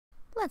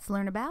let's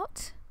learn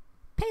about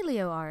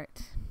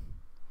Paleoart.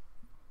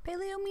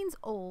 Paleo means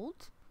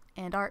old,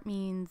 and art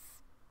means,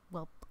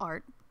 well,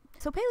 art.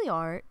 So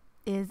Paleoart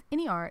is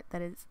any art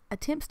that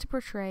attempts to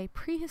portray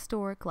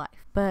prehistoric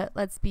life. But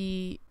let's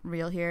be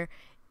real here,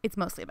 it's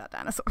mostly about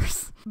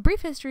dinosaurs.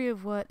 Brief history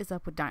of what is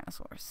up with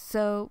dinosaurs.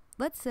 So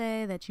let's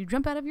say that you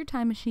jump out of your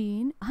time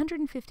machine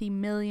 150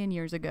 million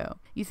years ago.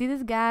 You see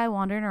this guy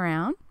wandering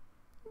around.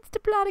 It's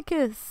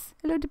Diplodocus.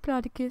 Hello,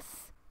 Diplodocus.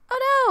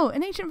 Oh no!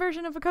 An ancient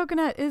version of a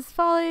coconut is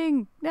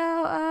falling!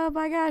 No, oh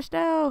my gosh,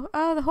 no!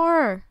 Oh, the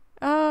horror!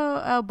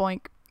 Oh,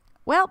 boink.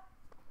 Well,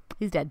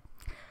 he's dead.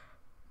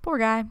 Poor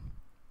guy.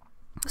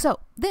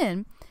 So,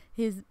 then,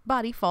 his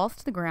body falls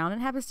to the ground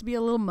and happens to be a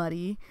little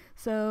muddy,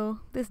 so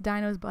this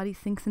dino's body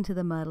sinks into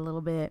the mud a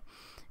little bit.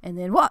 And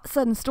then, what?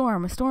 Sudden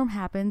storm. A storm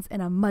happens,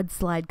 and a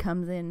mudslide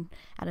comes in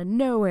out of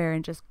nowhere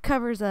and just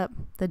covers up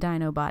the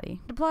dino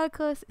body.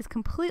 Diplodocus is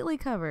completely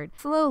covered.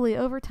 Slowly,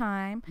 over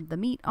time, the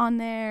meat on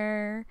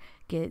there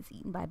gets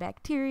eaten by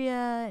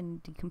bacteria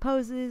and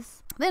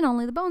decomposes. Then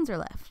only the bones are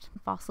left.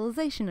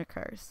 Fossilization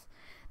occurs.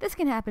 This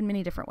can happen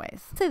many different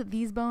ways. Say that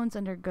these bones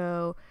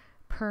undergo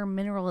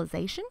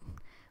permineralization,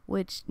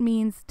 which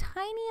means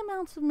tiny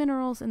amounts of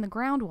minerals in the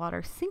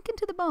groundwater sink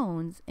into the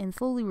bones and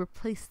slowly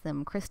replace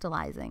them,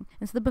 crystallizing.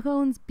 And so the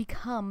bones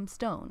become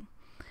stone.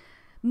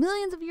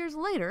 Millions of years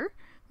later,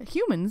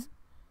 humans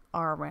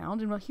are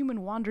around, and a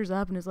human wanders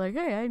up and is like,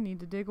 hey, I need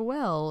to dig a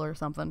well or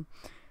something.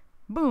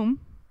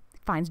 Boom,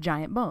 finds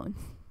giant bones.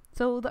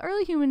 So the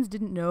early humans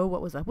didn't know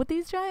what was up with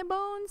these giant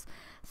bones.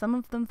 Some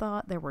of them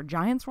thought there were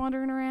giants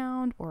wandering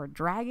around, or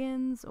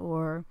dragons,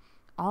 or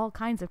all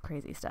kinds of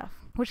crazy stuff,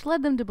 which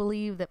led them to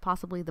believe that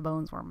possibly the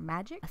bones were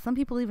magic. Some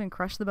people even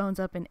crushed the bones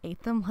up and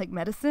ate them like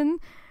medicine,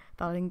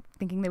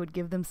 thinking they would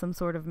give them some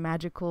sort of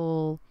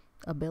magical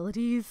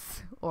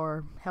abilities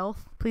or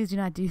health. Please do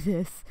not do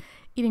this.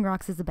 Eating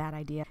rocks is a bad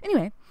idea.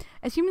 Anyway,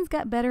 as humans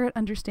got better at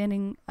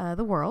understanding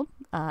the world,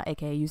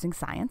 aka using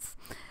science,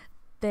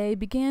 they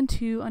began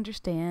to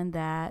understand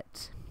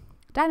that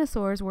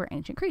dinosaurs were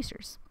ancient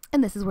creatures.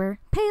 And this is where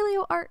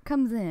Paleoart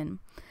comes in.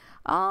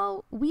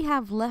 All we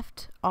have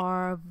left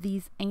of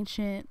these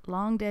ancient,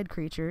 long-dead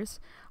creatures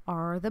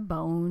are the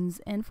bones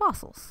and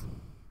fossils.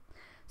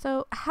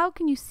 So how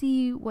can you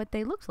see what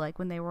they looked like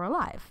when they were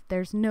alive?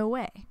 There's no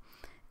way.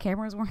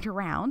 Cameras weren't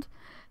around.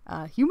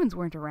 Humans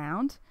weren't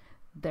around.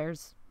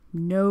 There's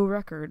no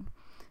record.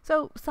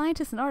 So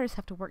scientists and artists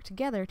have to work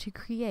together to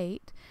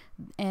create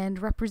and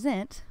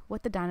represent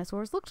what the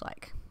dinosaurs looked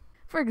like.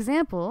 For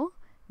example,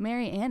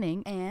 Mary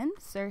Anning and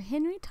Sir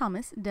Henry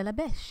Thomas de la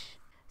Beche.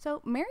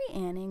 So Mary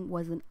Anning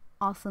was an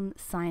awesome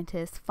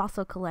scientist,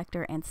 fossil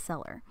collector, and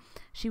seller.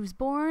 She was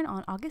born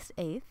on August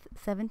 8th,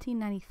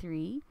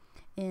 1793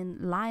 in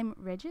Lyme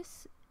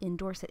Regis in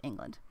Dorset,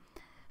 England,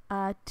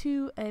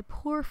 to a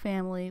poor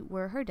family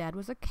where her dad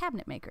was a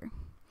cabinet maker.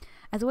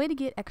 As a way to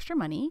get extra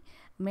money,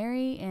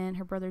 Mary and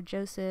her brother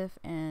Joseph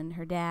and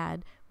her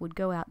dad would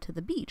go out to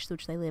the beach,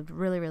 which they lived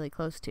really, really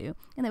close to,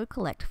 and they would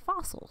collect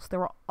fossils. There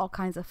were all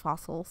kinds of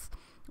fossils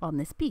on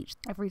this beach.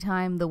 Every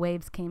time the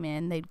waves came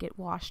in, they'd get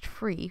washed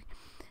free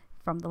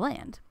from the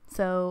land.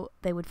 So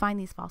they would find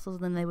these fossils,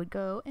 and then they would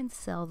go and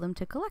sell them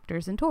to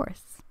collectors and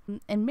tourists.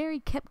 And Mary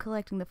kept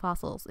collecting the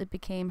fossils. It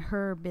became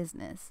her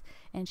business.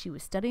 And she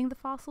was studying the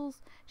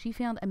fossils. She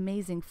found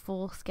amazing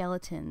full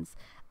skeletons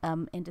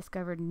and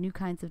discovered new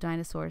kinds of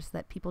dinosaurs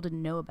that people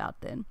didn't know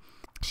about then.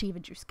 She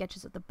even drew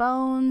sketches of the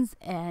bones,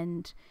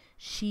 and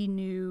she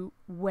knew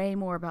way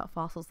more about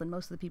fossils than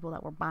most of the people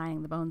that were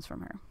buying the bones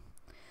from her.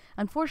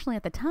 Unfortunately,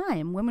 at the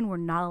time, women were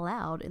not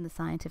allowed in the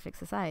scientific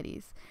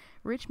societies.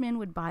 Rich men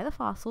would buy the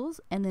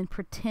fossils and then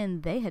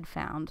pretend they had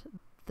found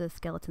the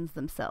skeletons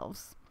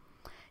themselves.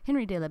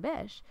 Henry de la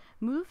Beche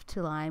moved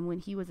to Lyme when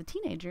he was a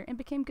teenager and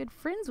became good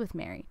friends with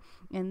Mary,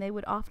 and they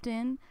would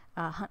often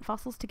hunt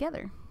fossils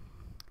together.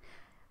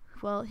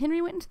 Well,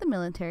 Henry went into the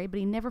military, but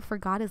he never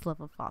forgot his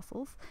love of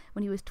fossils.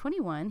 When he was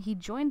 21, he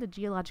joined the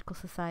Geological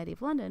Society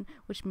of London,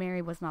 which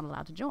Mary was not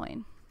allowed to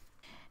join.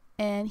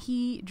 And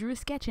he drew a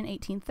sketch in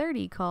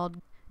 1830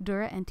 called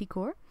Dura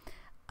Antiquor,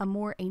 a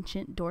more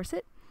ancient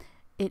Dorset.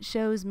 It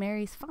shows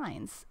Mary's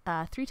finds,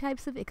 3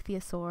 types of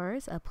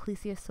ichthyosaurs, a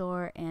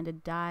plesiosaur, and a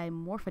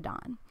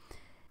dimorphodon.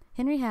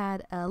 Henry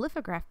had a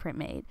lithograph print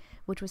made,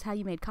 which was how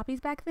you made copies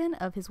back then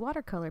of his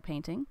watercolor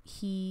painting.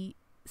 He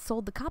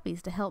sold the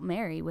copies to help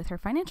Mary with her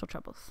financial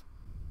troubles.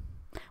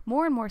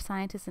 More and more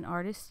scientists and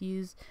artists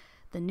use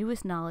the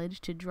newest knowledge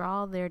to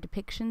draw their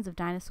depictions of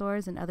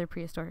dinosaurs and other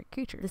prehistoric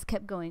creatures. This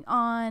kept going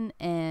on,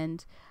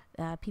 and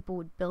people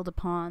would build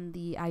upon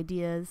the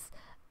ideas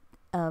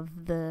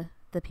of the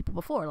people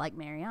before, like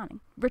Mary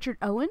Anning. Richard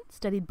Owen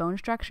studied bone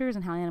structures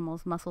and how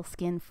animals' muscle,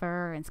 skin,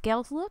 fur, and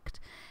scales looked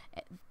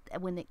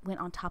when they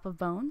went on top of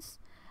bones.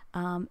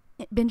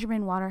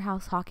 Benjamin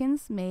Waterhouse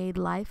Hawkins made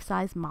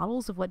life-size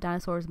models of what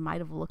dinosaurs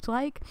might have looked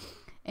like,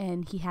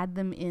 and he had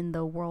them in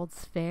the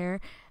World's Fair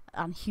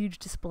on huge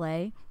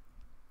display,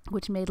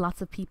 which made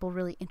lots of people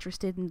really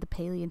interested in the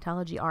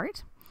paleontology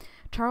art.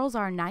 Charles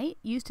R. Knight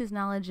used his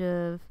knowledge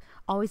of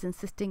always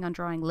insisting on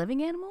drawing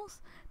living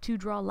animals, to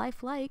draw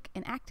lifelike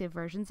and active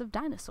versions of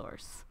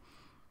dinosaurs.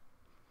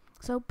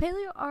 So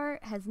paleo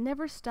art has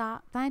never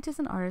stopped. Scientists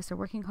and artists are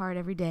working hard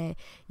every day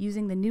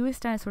using the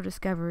newest dinosaur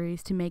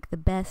discoveries to make the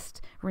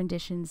best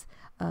renditions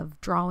of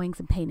drawings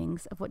and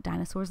paintings of what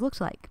dinosaurs looked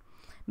like.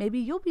 Maybe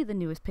you'll be the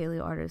newest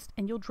paleo artist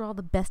and you'll draw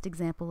the best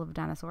example of a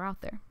dinosaur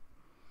out there.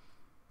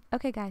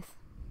 Okay, guys.